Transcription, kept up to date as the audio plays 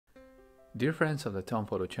Dear friends of the Tom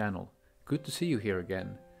Photo channel, good to see you here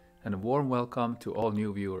again, and a warm welcome to all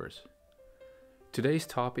new viewers. Today's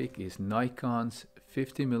topic is Nikon's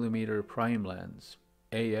 50mm prime lens,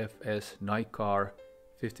 AF-S Nikkor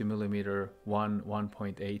 50mm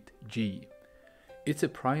 1.8G. It's a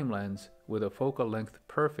prime lens with a focal length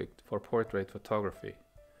perfect for portrait photography.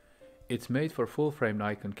 It's made for full-frame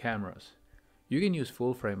Nikon cameras. You can use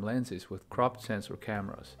full-frame lenses with cropped sensor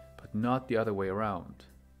cameras, but not the other way around.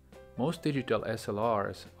 Most digital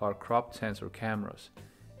SLRs are cropped sensor cameras,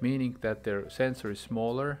 meaning that their sensor is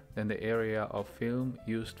smaller than the area of film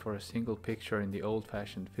used for a single picture in the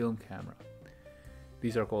old-fashioned film camera.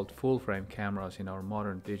 These are called full-frame cameras in our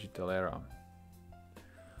modern digital era.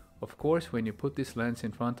 Of course, when you put this lens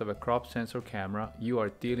in front of a cropped sensor camera, you are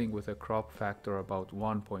dealing with a crop factor about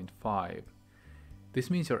 1.5. This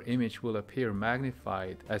means your image will appear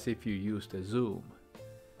magnified as if you used a zoom.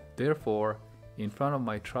 Therefore, in front of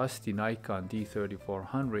my trusty Nikon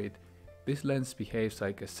D3400, this lens behaves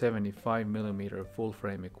like a 75mm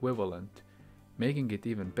full-frame equivalent, making it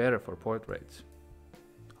even better for portraits.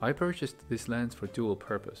 I purchased this lens for dual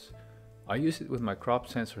purpose. I use it with my crop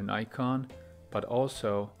sensor Nikon, but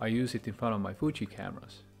also I use it in front of my Fuji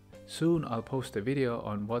cameras. Soon I'll post a video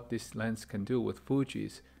on what this lens can do with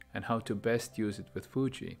Fujis and how to best use it with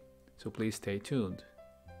Fuji, so please stay tuned.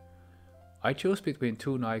 I chose between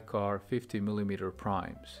two Nikkor 50mm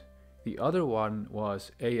primes. The other one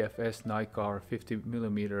was AF-S Nikkor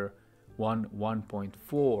 50mm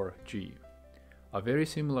 1.4G, a very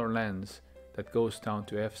similar lens that goes down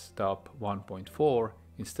to f-stop 1.4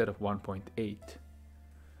 instead of 1.8.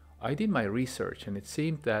 I did my research and it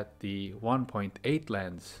seemed that the 1.8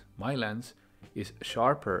 lens, my lens, is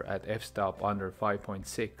sharper at f-stop under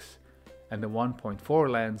 5.6, and the 1.4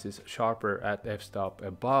 lens is sharper at f-stop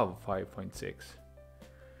above 5.6.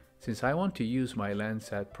 Since I want to use my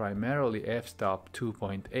lens at primarily f-stop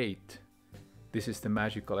 2.8, this is the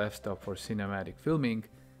magical f-stop for cinematic filming,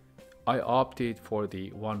 I opted for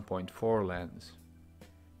the 1.4 lens.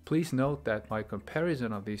 Please note that my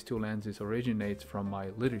comparison of these two lenses originates from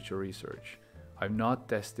my literature research. I've not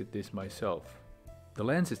tested this myself. The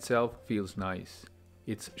lens itself feels nice.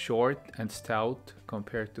 It's short and stout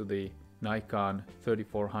compared to the Nikon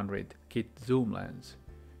 3400 kit zoom lens,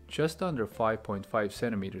 just under 5.5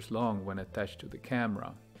 centimeters long when attached to the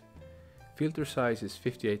camera. Filter size is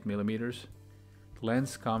 58mm. The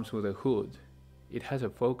lens comes with a hood. It has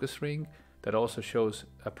a focus ring that also shows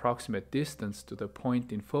approximate distance to the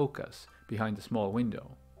point in focus behind the small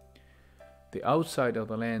window. The outside of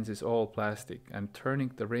the lens is all plastic, and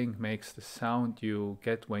turning the ring makes the sound you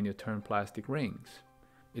get when you turn plastic rings.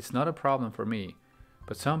 It's not a problem for me,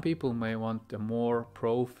 but some people may want a more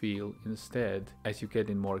pro feel instead, as you get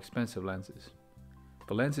in more expensive lenses.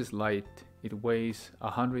 The lens is light, it weighs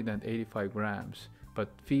 185 grams, but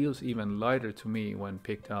feels even lighter to me when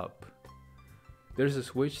picked up. There's a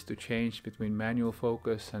switch to change between manual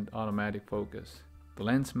focus and automatic focus. The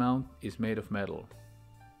lens mount is made of metal.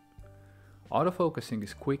 Autofocusing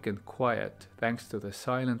is quick and quiet thanks to the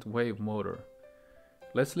silent wave motor.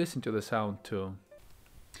 Let's listen to the sound too.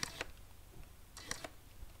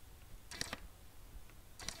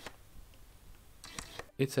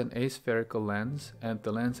 It's an aspherical lens and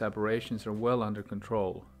the lens aberrations are well under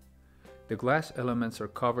control. The glass elements are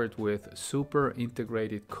covered with super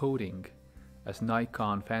integrated coating, as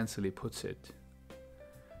Nikon fancily puts it.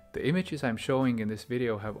 The images I'm showing in this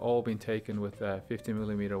video have all been taken with a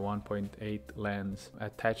 50mm 1.8 lens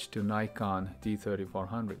attached to Nikon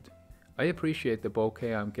D3400. I appreciate the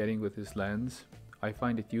bokeh I'm getting with this lens. I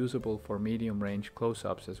find it usable for medium range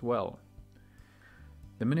close-ups as well.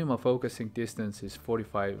 The minimal focusing distance is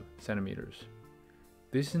 45 centimeters.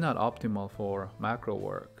 This is not optimal for macro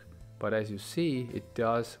work, but as you see, it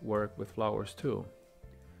does work with flowers too.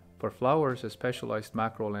 For flowers, a specialized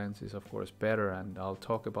macro lens is of course better, and I'll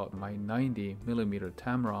talk about my 90mm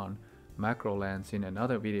Tamron macro lens in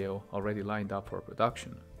another video already lined up for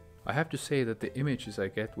production. I have to say that the images I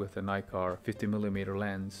get with the Nikkor 50mm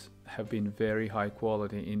lens have been very high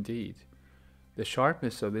quality indeed. The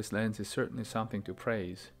sharpness of this lens is certainly something to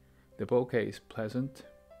praise. The bokeh is pleasant.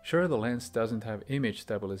 Sure, the lens doesn't have image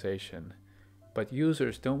stabilization, but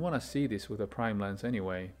users don't want to see this with a prime lens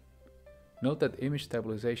anyway. Note that image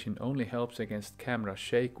stabilization only helps against camera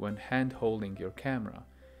shake when hand holding your camera.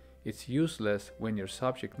 It's useless when your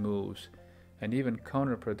subject moves, and even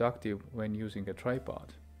counterproductive when using a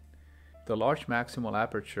tripod. The large maximal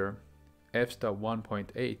aperture, f-stop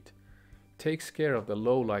 1.8, takes care of the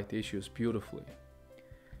low light issues beautifully.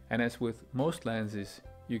 And as with most lenses,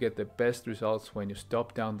 you get the best results when you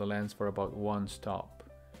stop down the lens for about one stop.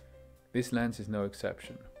 This lens is no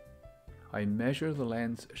exception. I measure the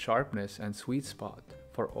lens sharpness and sweet spot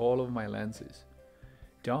for all of my lenses.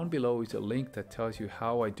 Down below is a link that tells you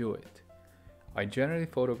how I do it. I generally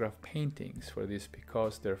photograph paintings for this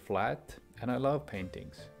because they're flat and I love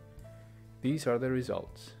paintings. These are the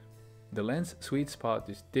results. The lens sweet spot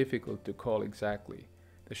is difficult to call exactly.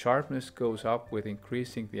 The sharpness goes up with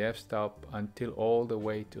increasing the f-stop until all the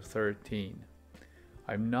way to 13.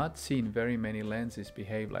 I've not seen very many lenses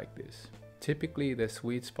behave like this. Typically the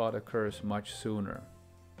sweet spot occurs much sooner.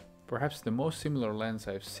 Perhaps the most similar lens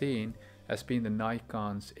I've seen has been the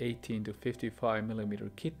Nikon's 18 to 55mm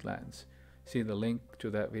kit lens. See the link to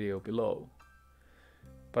that video below.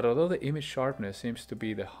 But although the image sharpness seems to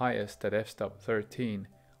be the highest at f-stop 13,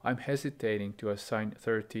 I'm hesitating to assign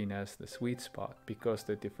 13 as the sweet spot because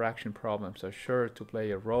the diffraction problems are sure to play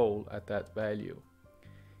a role at that value.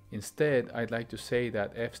 Instead, I'd like to say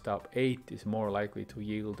that f-stop 8 is more likely to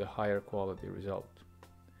yield a higher quality result.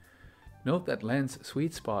 Note that lens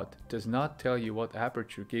sweet spot does not tell you what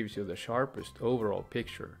aperture gives you the sharpest overall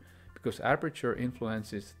picture, because aperture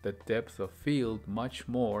influences the depth of field much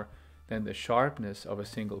more than the sharpness of a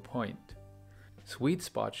single point. Sweet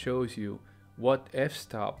spot shows you what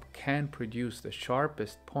f-stop can produce the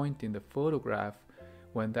sharpest point in the photograph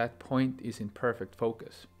when that point is in perfect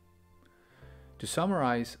focus. To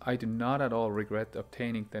summarize, I do not at all regret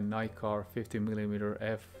obtaining the Nikkor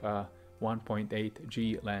 50mm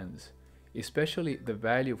f1.8G lens. Especially the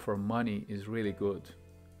value for money is really good.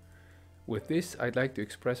 With this, I'd like to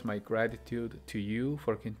express my gratitude to you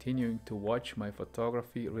for continuing to watch my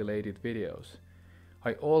photography related videos.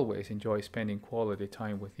 I always enjoy spending quality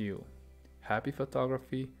time with you. Happy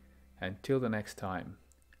photography, and till the next time,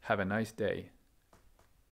 have a nice day.